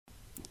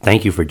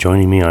Thank you for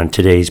joining me on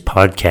today's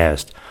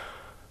podcast.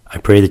 I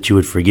pray that you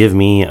would forgive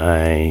me.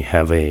 I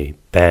have a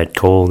bad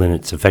cold and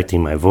it's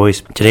affecting my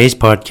voice. Today's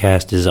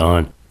podcast is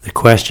on the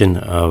question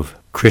of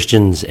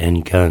Christians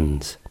and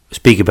guns. I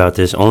speak about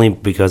this only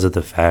because of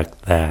the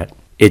fact that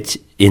it's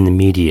in the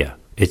media.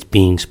 It's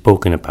being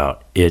spoken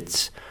about.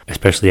 It's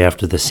especially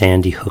after the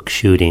Sandy Hook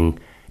shooting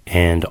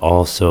and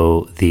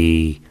also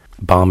the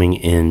bombing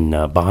in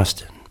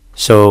Boston.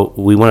 So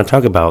we want to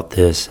talk about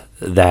this,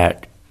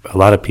 that a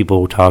lot of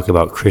people talk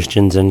about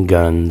Christians and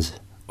guns,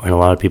 and a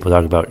lot of people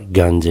talk about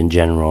guns in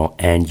general,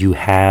 and you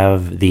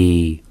have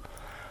the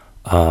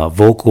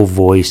vocal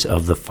voice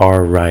of the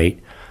far right,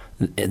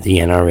 the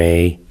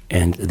NRA,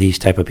 and these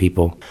type of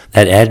people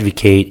that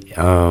advocate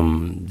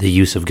the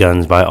use of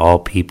guns by all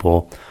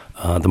people,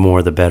 the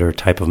more the better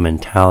type of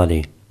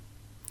mentality.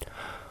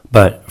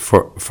 But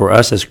for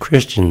us as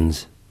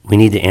Christians, we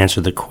need to answer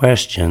the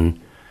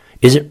question,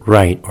 is it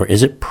right or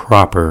is it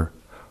proper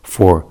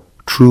for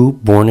true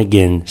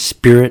born-again,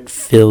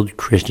 spirit-filled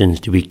Christians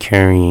to be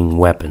carrying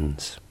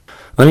weapons?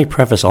 Let me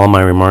preface all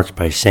my remarks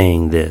by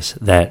saying this,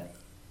 that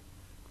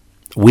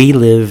we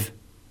live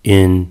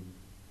in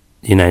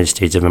the United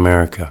States of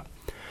America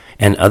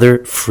and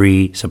other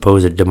free,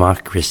 supposed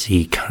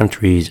democracy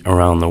countries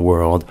around the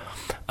world.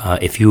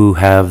 If you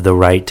have the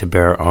right to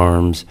bear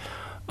arms,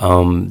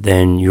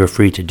 then you're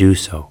free to do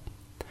so.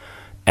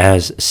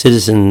 As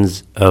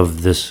citizens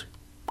of this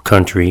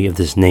country, of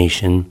this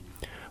nation,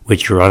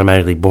 which you're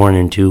automatically born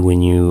into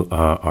when you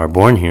are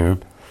born here,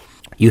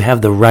 you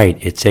have the right.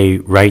 It's a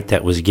right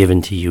that was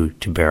given to you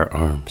to bear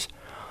arms.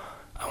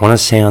 I want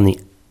to say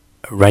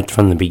right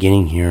from the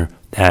beginning here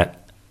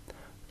that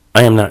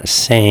I am not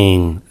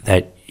saying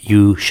that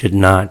you should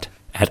not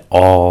at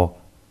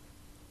all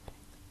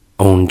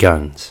own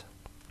guns.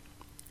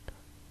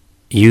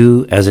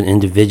 You, as an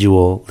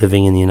individual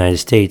living in the United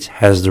States,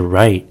 has the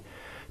right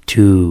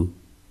to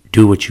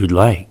do what you'd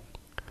like.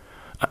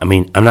 I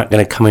mean, I'm not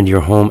going to come into your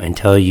home and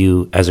tell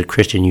you, as a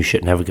Christian, you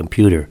shouldn't have a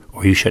computer,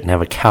 or you shouldn't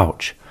have a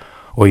couch,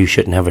 or you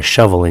shouldn't have a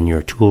shovel in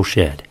your tool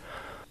shed.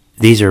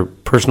 These are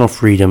personal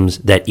freedoms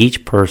that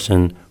each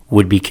person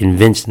would be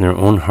convinced in their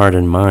own heart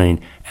and mind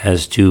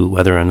as to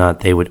whether or not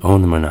they would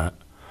own them or not.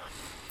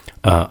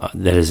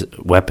 That is,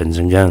 weapons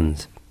and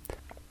guns.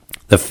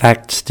 The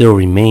fact still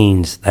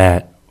remains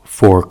that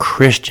for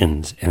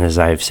Christians, and as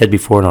I've said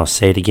before and I'll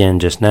say it again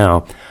just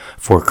now,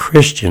 for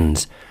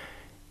Christians,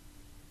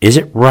 is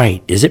it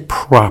right? Is it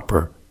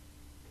proper?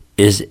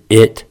 Is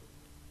it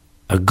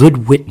a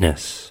good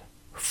witness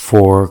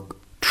for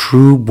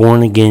true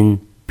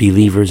born-again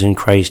believers in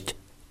Christ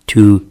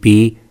to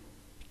be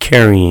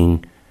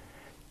having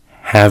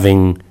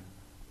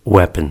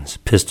weapons,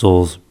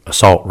 pistols,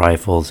 assault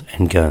rifles,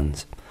 and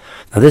guns?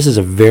 Now, this is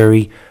a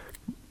very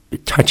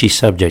touchy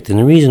subject, and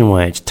the reason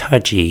why it's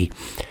touchy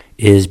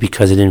is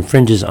because it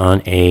infringes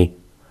on a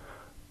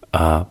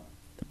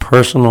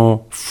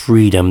personal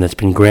freedom that's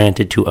been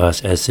granted to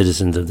us as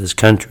citizens of this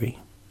country.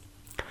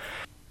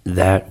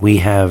 That we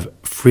have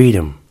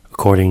freedom,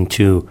 according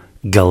to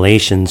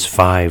Galatians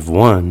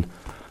 5:1,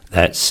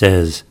 that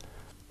says,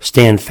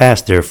 "Stand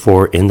fast,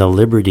 therefore, in the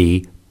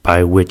liberty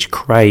by which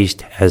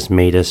Christ has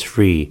made us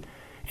free,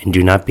 and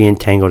do not be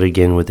entangled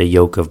again with a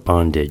yoke of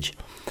bondage."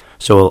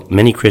 So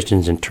many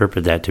Christians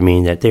interpret that to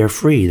mean that they're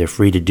free. They're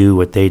free to do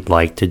what they'd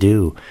like to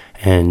do,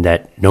 and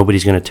that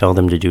nobody's going to tell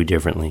them to do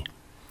differently.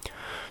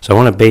 So I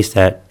want to base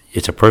that,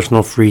 it's a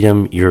personal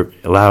freedom. You're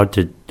allowed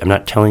to, I'm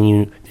not telling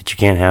you that you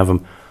can't have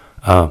them.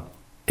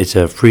 It's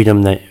a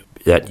freedom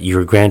that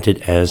you're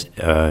granted as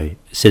a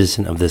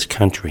citizen of this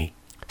country.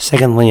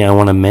 Secondly, I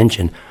want to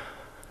mention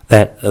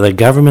that the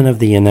government of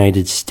the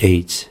United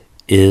States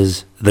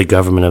is the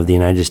government of the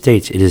United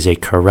States. It is a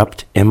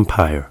corrupt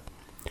empire.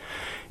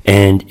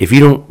 And if you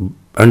don't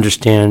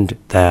understand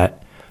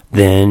that,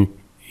 then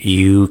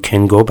you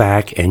can go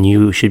back and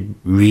you should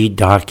read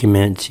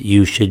documents.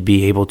 You should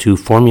be able to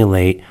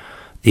formulate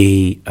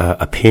the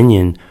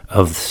opinion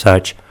of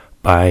such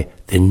by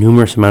the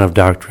numerous amount of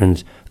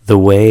doctrines, the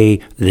way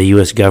the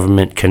U.S.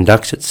 government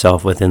conducts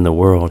itself within the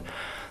world,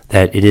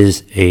 that it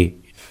is a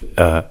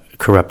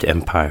corrupt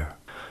empire.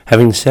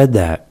 Having said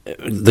that,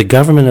 the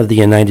government of the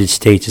United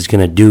States is going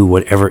to do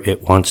whatever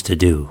it wants to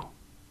do.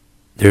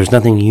 There's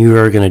nothing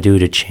you're going to do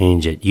to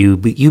change it. You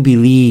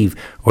believe,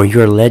 or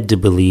you're led to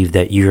believe,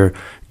 that you're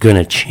going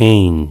to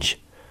change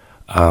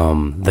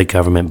the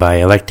government by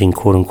electing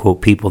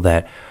quote-unquote people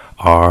that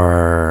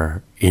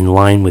are in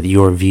line with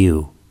your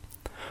view.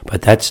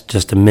 But that's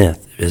just a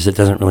myth, as it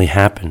doesn't really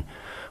happen.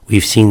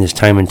 We've seen this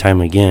time and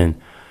time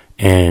again,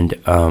 and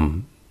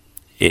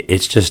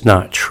it's just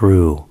not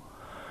true.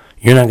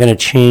 You're not going to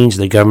change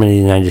the government of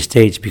the United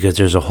States because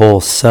there's a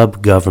whole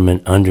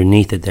sub-government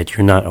underneath it that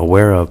you're not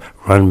aware of,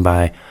 run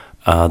by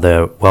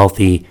the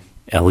wealthy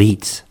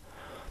elites.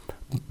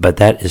 But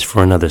that is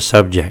for another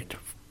subject.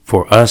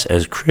 For us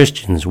as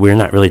Christians, we're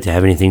not really to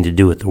have anything to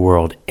do with the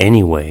world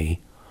anyway.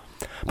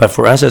 But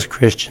for us as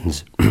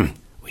Christians,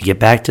 we get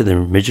back to the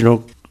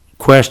original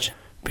question,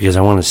 because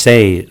I want to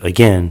say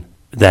again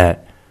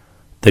that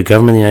The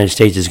government of the United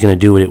States is going to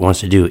do what it wants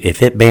to do.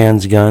 If it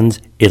bans guns,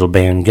 it'll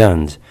ban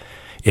guns.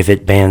 If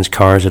it bans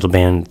cars, it'll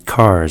ban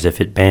cars.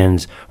 If it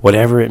bans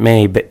whatever it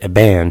may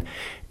ban,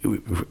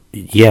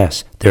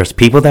 yes, there's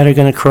people that are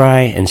going to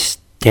cry and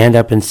stand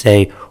up and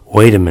say,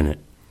 wait a minute,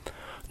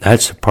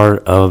 that's a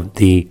part of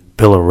the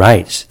Bill of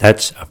Rights.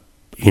 That's,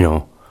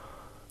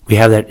 we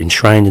have that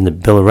enshrined in the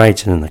Bill of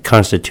Rights and in the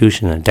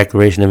Constitution and the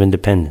Declaration of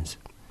Independence.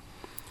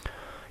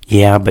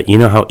 Yeah, but you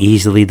know how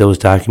easily those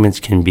documents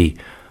can be,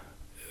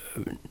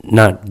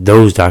 not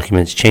those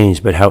documents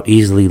changed, but how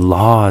easily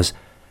laws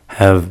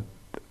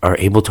are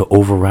able to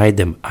override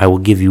them. I will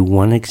give you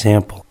one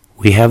example.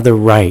 We have the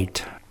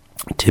right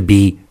to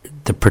be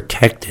the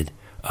protected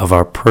of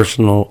our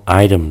personal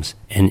items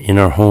and in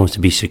our homes, to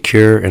be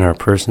secure in our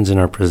persons and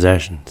our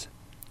possessions.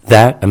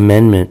 That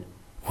amendment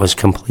was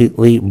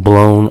completely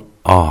blown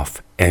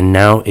off, and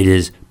now it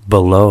is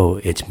below.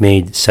 It's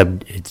made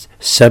it's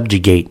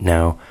subjugate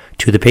now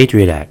to the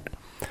Patriot Act.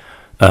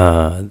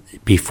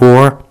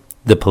 Before,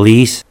 the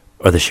police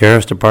or the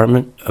sheriff's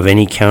department of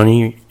any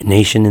county,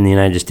 nation in the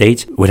United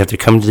States would have to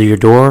come to your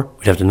door,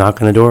 would have to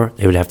knock on the door,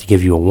 they would have to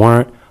give you a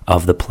warrant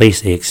of the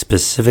place they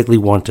specifically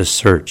want to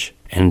search,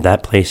 and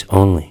that place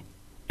only.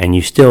 And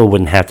you still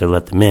wouldn't have to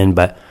let them in,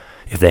 but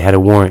if they had a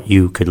warrant,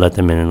 you could let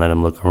them in and let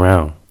them look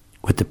around.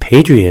 With the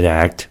Patriot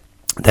Act,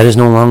 that is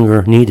no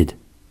longer needed.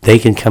 They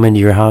can come into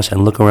your house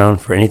and look around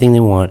for anything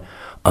they want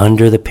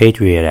under the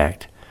Patriot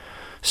Act.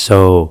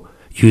 So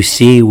you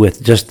see,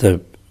 with just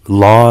the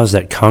laws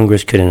that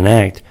Congress could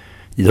enact,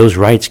 those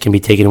rights can be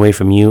taken away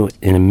from you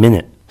in a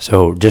minute.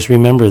 So just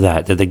remember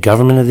that the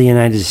government of the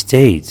United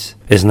States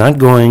is not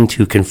going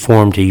to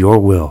conform to your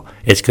will.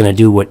 It's going to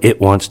do what it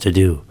wants to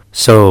do.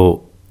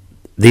 So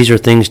these are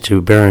things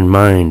to bear in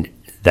mind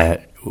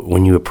that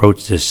when you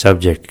approach this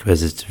subject,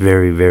 because it's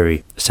very,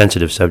 very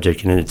sensitive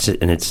subject, and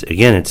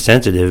it's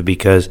sensitive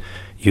because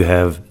you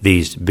have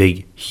these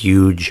big,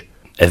 huge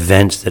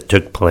events that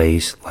took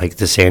place, like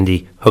the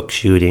Sandy Hook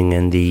shooting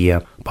and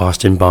the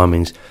Boston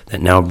bombings,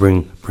 that now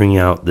bring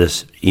out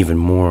this even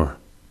more.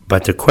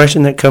 But the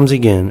question that comes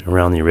again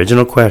around the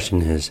original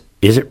question is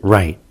it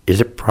right, is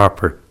it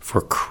proper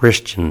for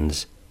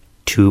Christians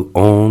to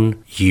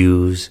own,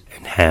 use,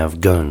 and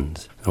have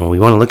guns? And we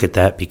want to look at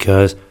that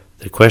because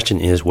the question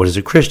is, what is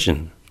a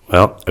Christian?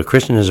 Well, a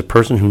Christian is a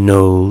person who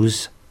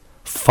knows,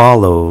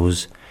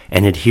 follows,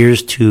 and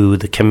adheres to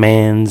the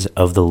commands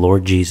of the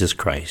Lord Jesus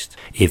Christ.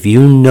 If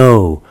you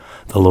know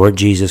the Lord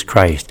Jesus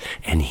Christ,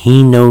 and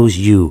He knows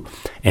you,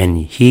 and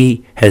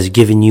He has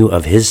given you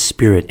of His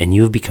Spirit, and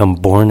you have become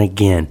born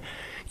again,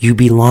 you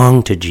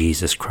belong to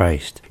Jesus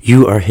Christ.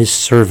 You are His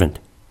servant.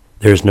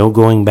 There is no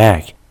going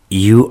back.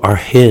 You are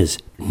His.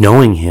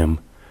 Knowing Him,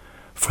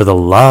 for the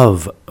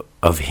love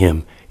of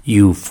Him,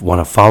 you want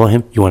to follow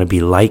Him, you want to be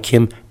like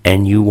Him,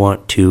 and you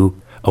want to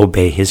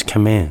obey His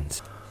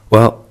commands.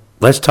 Well,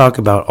 let's talk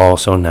about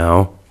also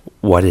now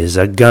what is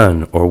a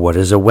gun or what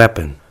is a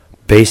weapon.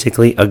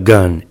 Basically, a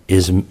gun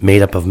is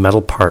made up of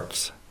metal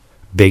parts,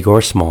 big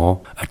or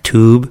small, a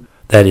tube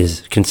that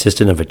is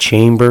consistent of a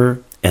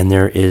chamber, and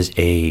there is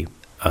a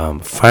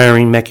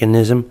firing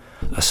mechanism.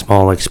 A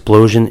small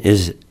explosion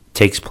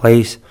takes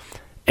place,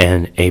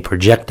 and a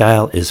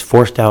projectile is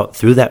forced out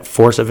through that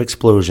force of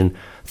explosion,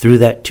 through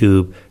that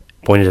tube,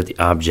 pointed at the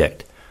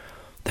object.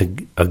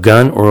 A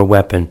gun or a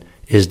weapon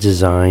is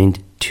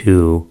designed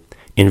to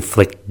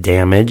inflict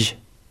damage,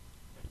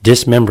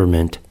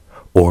 dismemberment,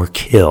 or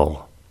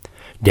kill.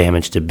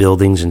 Damage to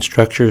buildings and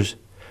structures,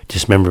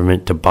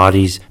 dismemberment to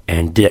bodies,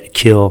 and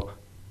kill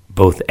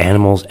both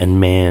animals and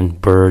man,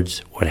 birds,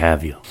 what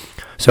have you.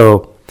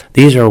 So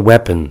these are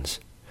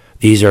weapons.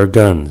 These are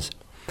guns.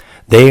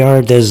 They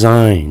are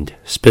designed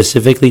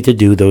specifically to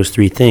do those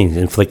three things: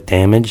 inflict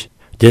damage,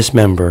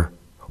 dismember,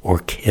 or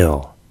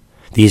kill.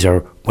 These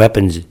are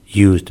weapons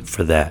used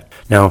for that.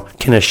 Now,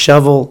 can a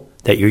shovel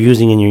that you're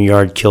using in your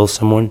yard kill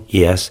someone?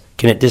 Yes.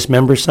 Can it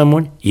dismember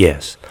someone?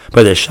 Yes.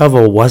 But the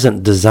shovel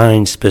wasn't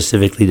designed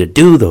specifically to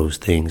do those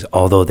things,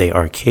 although they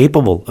are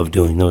capable of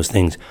doing those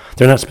things.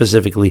 They're not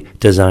specifically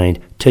designed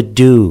to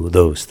do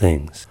those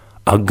things.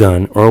 A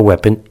gun or a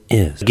weapon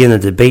is. Again, the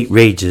debate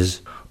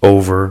rages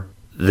over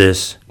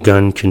this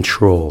gun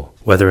control,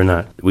 whether or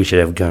not we should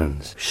have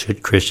guns.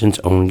 Should Christians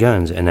own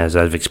guns? And as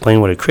I've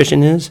explained what a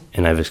Christian is,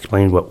 and I've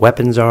explained what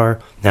weapons are,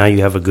 now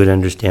you have a good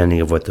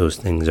understanding of what those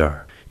things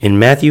are. In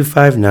Matthew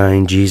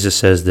 5:9, Jesus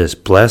says this: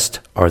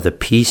 "Blessed are the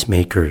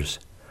peacemakers,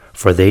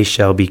 for they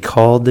shall be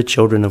called the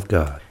children of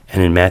God."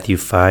 And in Matthew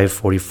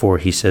 5:44,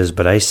 He says,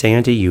 "But I say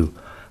unto you,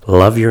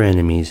 love your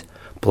enemies,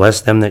 bless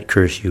them that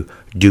curse you,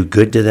 do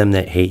good to them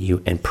that hate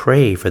you, and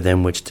pray for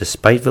them which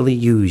despitefully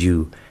use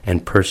you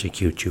and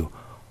persecute you."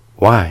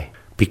 Why?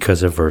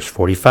 Because of verse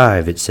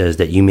 45, it says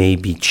that you may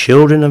be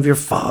children of your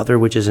Father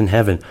which is in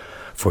heaven.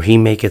 For He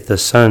maketh the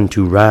sun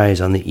to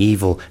rise on the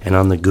evil and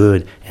on the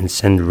good, and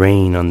send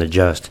rain on the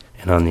just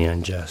and on the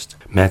unjust.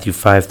 Matthew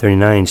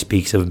 5:39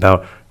 speaks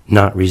about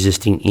not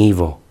resisting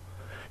evil.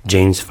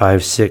 James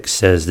 5:6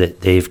 says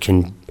that they've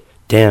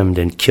condemned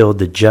and killed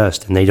the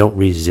just, and they don't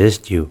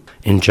resist you.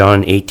 In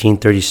John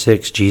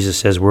 18:36, Jesus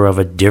says we're of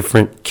a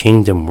different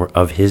kingdom. We're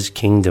of his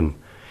kingdom.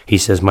 He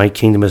says, my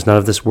kingdom is not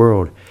of this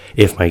world.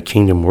 If my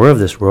kingdom were of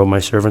this world, my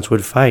servants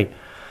would fight,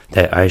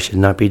 that I should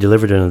not be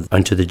delivered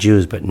unto the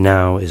Jews, but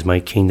now is my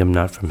kingdom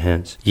not from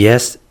hence.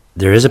 Yes,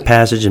 there is a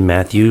passage in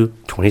Matthew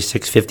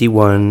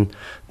 26:51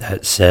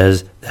 that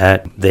says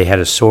that they had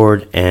a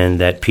sword and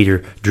that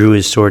Peter drew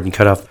his sword and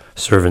cut off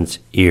the servant's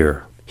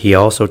ear. He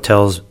also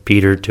tells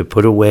Peter to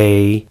put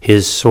away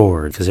his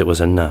sword because it was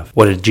enough.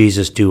 What did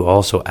Jesus do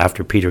also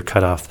after Peter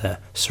cut off the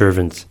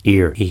servant's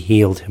ear? He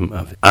healed him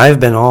of it. I've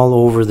been all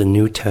over the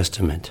New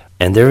Testament,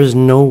 and there is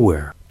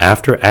nowhere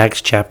after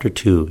Acts chapter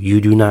 2 you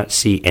do not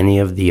see any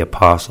of the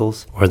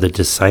apostles or the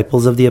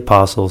disciples of the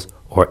apostles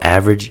or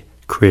average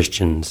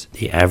Christians,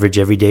 the average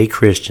everyday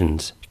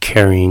Christians,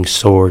 carrying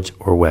swords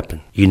or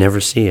weapons. You never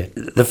see it.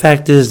 The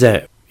fact is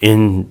that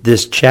in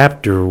this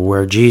chapter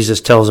where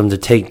Jesus tells them to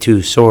take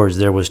 2 swords,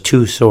 there was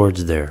 2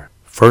 swords there.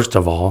 First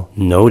of all,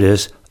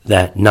 notice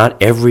that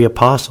not every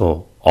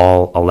apostle,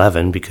 all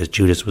 11, because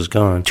Judas was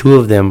gone, 2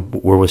 of them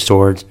were with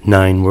swords,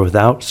 9 were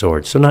without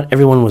swords. So not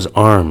everyone was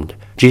armed.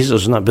 Jesus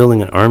was not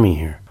building an army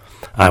here.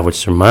 I would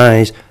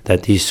surmise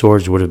that these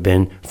swords would have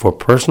been for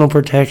personal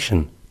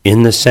protection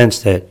in the sense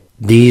that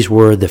these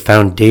were the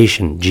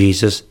foundation.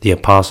 Jesus, the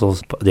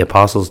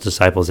apostles,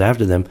 disciples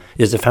after them,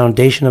 is the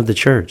foundation of the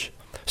church.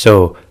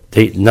 So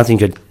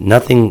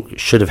nothing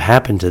should have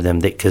happened to them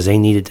because they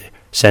needed to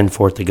send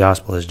forth the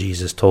gospel as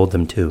Jesus told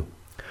them to.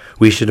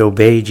 We should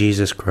obey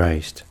Jesus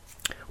Christ.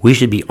 We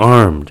should be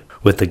armed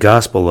with the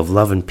gospel of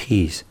love and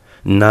peace,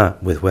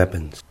 not with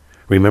weapons.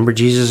 Remember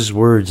Jesus'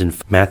 words in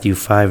Matthew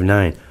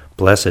 5:9,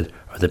 blessed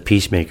are the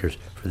peacemakers,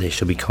 for they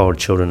shall be called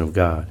children of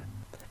God.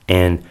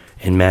 And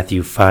in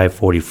Matthew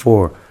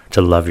 5:44,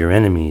 to love your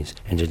enemies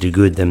and to do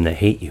good them that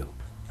hate you.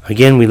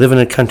 Again, we live in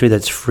a country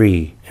that's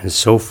free, and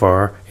so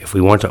far, if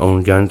we want to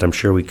own guns, I'm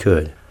sure we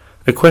could.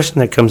 The question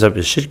that comes up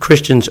is, should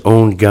Christians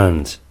own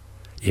guns?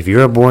 If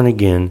you're a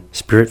born-again,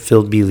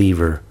 spirit-filled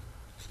believer,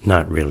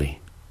 not really.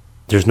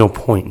 There's no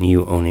point in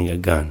you owning a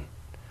gun.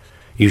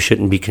 You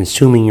shouldn't be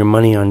consuming your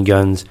money on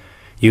guns.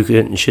 You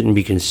shouldn't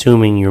be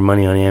consuming your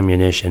money on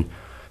ammunition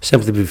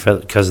simply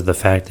because of the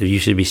fact that you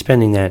should be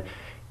spending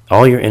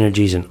all your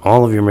energies and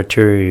all of your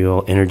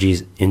material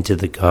energies into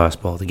the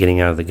gospel, the getting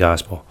out of the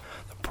gospel.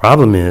 The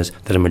problem is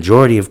that a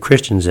majority of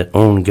Christians that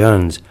own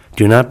guns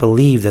do not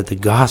believe that the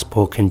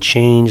gospel can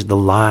change the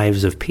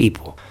lives of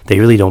people. They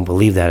really don't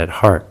believe that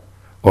at heart,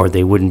 or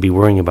they wouldn't be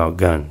worrying about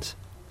guns.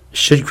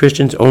 Should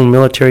Christians own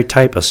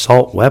military-type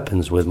assault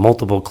weapons with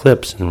multiple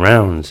clips and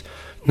rounds?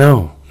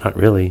 No, not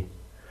really.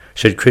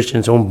 Should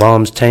Christians own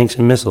bombs, tanks,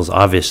 and missiles?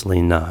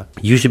 Obviously not.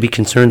 You should be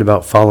concerned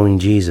about following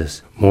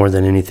Jesus more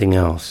than anything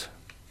else.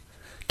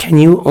 Can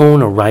you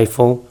own a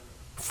rifle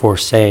for,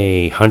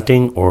 say,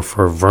 hunting or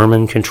for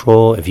vermin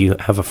control if you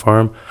have a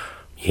farm?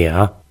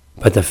 Yeah,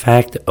 but the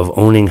fact of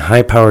owning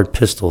high-powered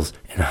pistols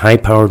and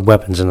high-powered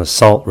weapons and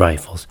assault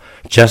rifles,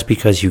 just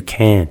because you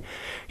can,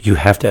 you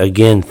have to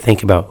again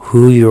think about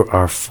who you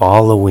are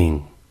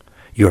following.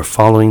 You're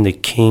following the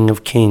King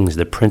of Kings,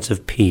 the Prince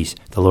of Peace,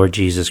 the Lord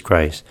Jesus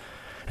Christ.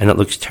 And it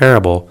looks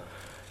terrible.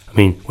 I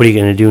mean, what are you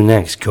going to do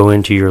next? Go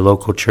into your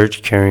local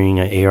church carrying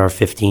an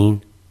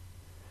AR-15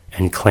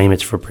 and claim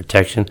it's for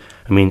protection?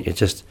 I mean, it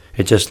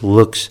just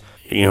looks,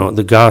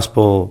 the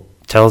gospel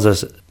tells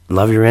us,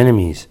 love your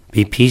enemies,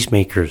 be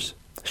peacemakers.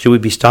 Should we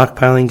be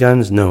stockpiling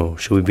guns? No.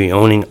 Should we be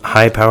owning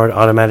high-powered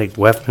automatic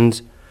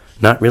weapons?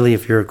 Not really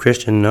if you're a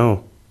Christian,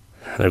 no.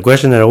 The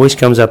question that always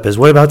comes up is,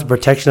 what about the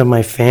protection of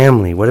my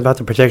family? What about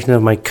the protection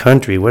of my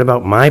country? What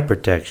about my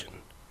protection?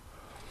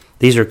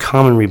 These are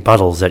common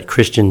rebuttals that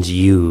Christians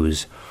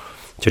use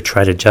to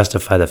try to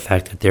justify the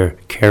fact that they're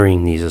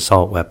carrying these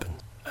assault weapons.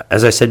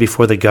 As I said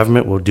before, the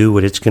government will do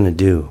what it's going to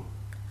do.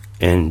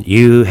 And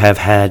you have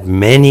had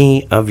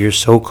many of your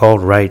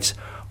so-called rights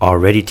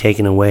already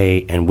taken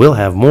away and will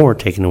have more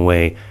taken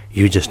away.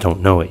 You just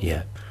don't know it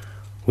yet.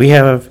 We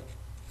have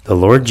the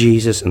Lord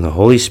Jesus and the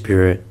Holy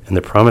Spirit and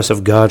the promise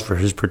of God for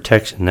his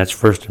protection. That's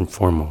first and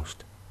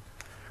foremost.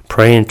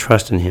 Pray and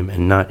trust in him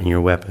and not in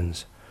your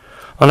weapons.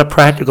 On a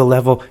practical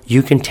level,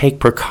 you can take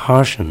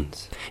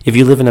precautions. If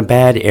you live in a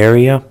bad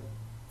area,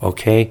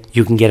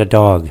 you can get a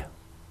dog.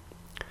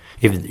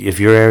 If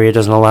your area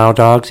doesn't allow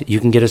dogs, you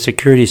can get a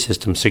security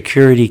system,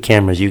 security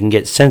cameras. You can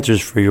get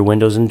sensors for your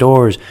windows and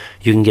doors.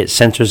 You can get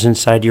sensors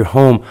inside your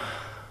home.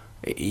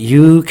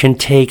 You can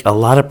take a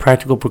lot of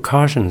practical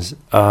precautions.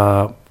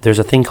 There's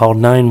a thing called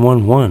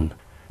 911.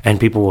 And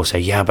people will say,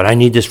 yeah, but I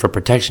need this for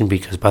protection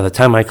because by the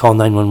time I call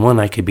 911,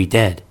 I could be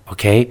dead.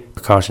 Okay?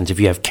 Precautions. If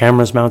you have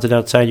cameras mounted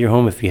outside your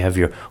home, if you have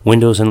your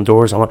windows and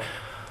doors alarm,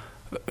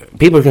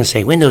 people are going to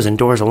say, windows and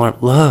doors alarm.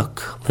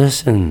 Look,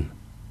 listen.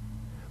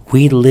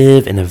 We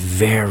live in a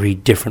very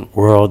different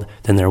world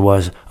than there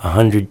was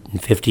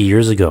 150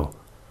 years ago.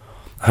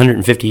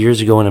 150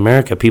 years ago in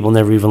America, people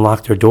never even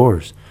locked their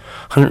doors.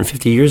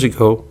 150 years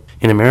ago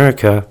in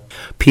America,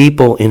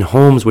 people in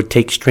homes would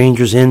take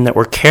strangers in that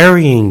were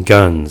carrying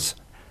guns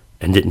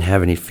and didn't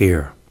have any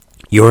fear.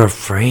 You're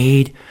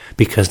afraid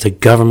because the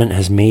government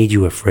has made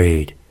you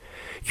afraid.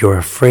 You're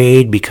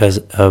afraid because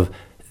of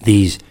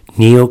these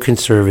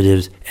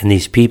neoconservatives and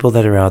these people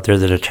that are out there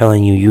that are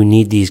telling you you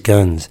need these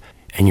guns,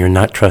 and you're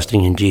not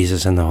trusting in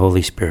Jesus and the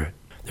Holy Spirit.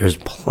 There's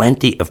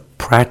plenty of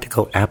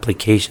practical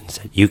applications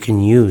that you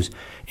can use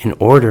in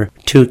order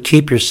to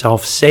keep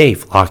yourself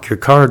safe. Lock your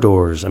car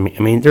doors. I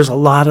mean, there's a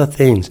lot of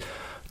things.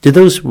 Do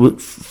those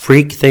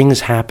freak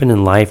things happen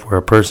in life where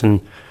a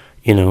person,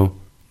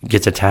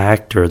 gets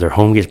attacked or their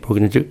home gets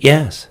broken into?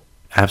 Yes,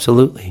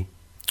 absolutely.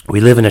 We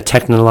live in a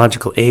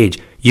technological age.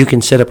 You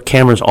can set up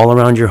cameras all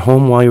around your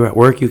home while you're at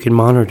work. You can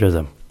monitor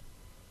them.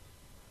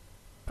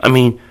 I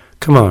mean,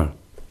 come on.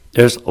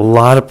 There's a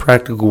lot of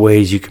practical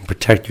ways you can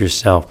protect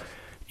yourself.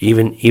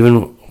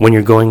 Even when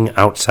you're going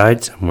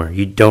outside somewhere,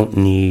 you don't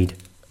need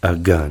a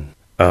gun.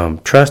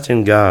 Trust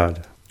in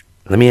God.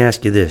 Let me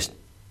ask you this.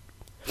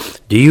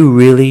 Do you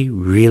really,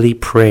 really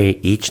pray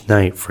each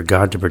night for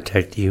God to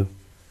protect you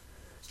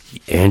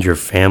and your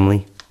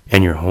family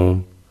and your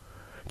home?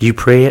 Do you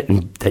pray it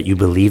and that you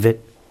believe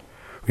it?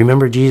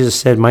 Remember, Jesus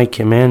said, my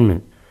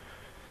commandment,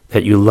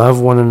 that you love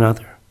one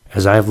another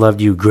as I have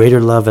loved you. Greater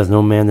love hath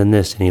no man than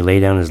this, and he laid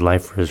down his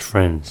life for his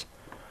friends.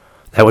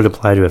 That would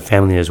apply to a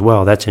family as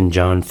well. That's in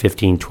John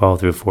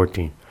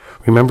 15:12-14.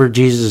 Remember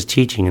Jesus'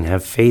 teaching and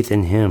have faith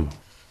in him.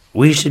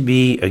 We should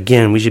be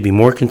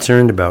more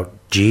concerned about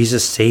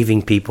Jesus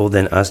saving people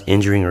than us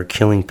injuring or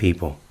killing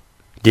people.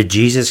 Did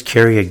Jesus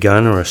carry a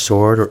gun or a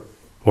sword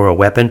or a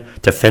weapon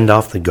to fend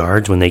off the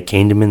guards when they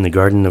came to him in the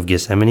Garden of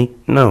Gethsemane?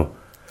 No.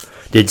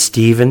 Did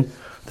Stephen,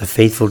 the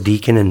faithful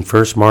deacon and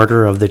first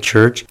martyr of the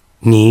church,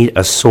 need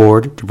a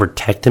sword to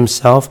protect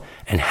himself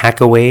and hack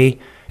away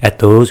at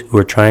those who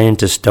were trying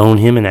to stone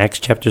him in Acts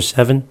chapter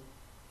 7?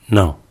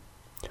 No.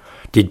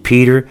 Did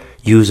Peter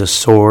use a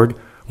sword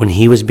when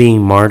he was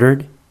being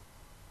martyred?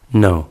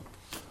 No.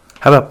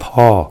 How about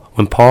Paul?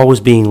 When Paul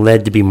was being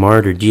led to be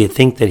martyred, do you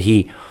think that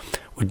he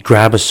would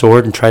grab a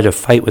sword and try to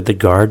fight with the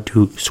guard,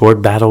 to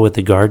sword battle with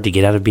the guard to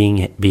get out of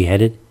being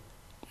beheaded?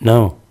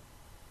 No.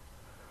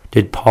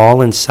 Did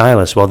Paul and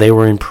Silas, while they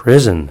were in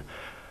prison,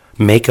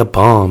 make a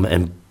bomb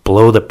and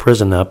blow the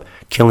prison up,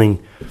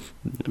 killing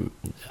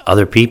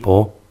other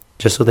people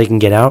just so they can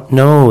get out?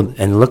 No.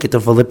 And look at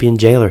the Philippian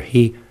jailer.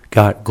 He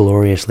got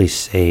gloriously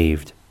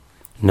saved.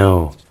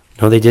 No,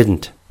 they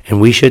didn't. And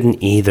we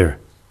shouldn't either.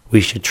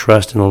 We should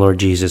trust in the Lord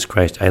Jesus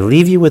Christ. I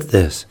leave you with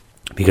this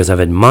because I've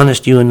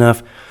admonished you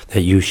enough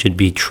that you should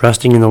be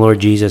trusting in the Lord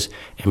Jesus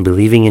and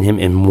believing in him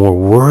and more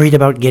worried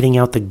about getting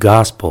out the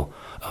gospel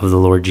of the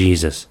Lord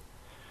Jesus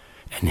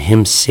and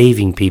him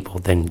saving people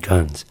than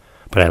guns.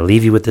 But I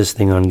leave you with this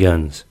thing on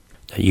guns,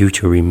 that you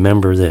to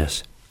remember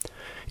this.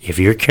 If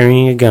you're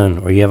carrying a gun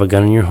or you have a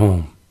gun in your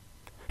home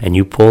and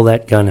you pull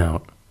that gun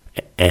out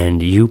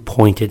and you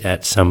point it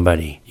at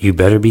somebody, you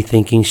better be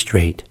thinking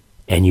straight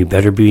and you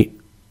better be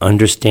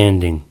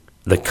understanding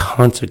the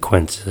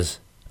consequences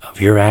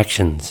of your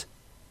actions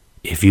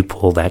if you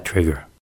pull that trigger.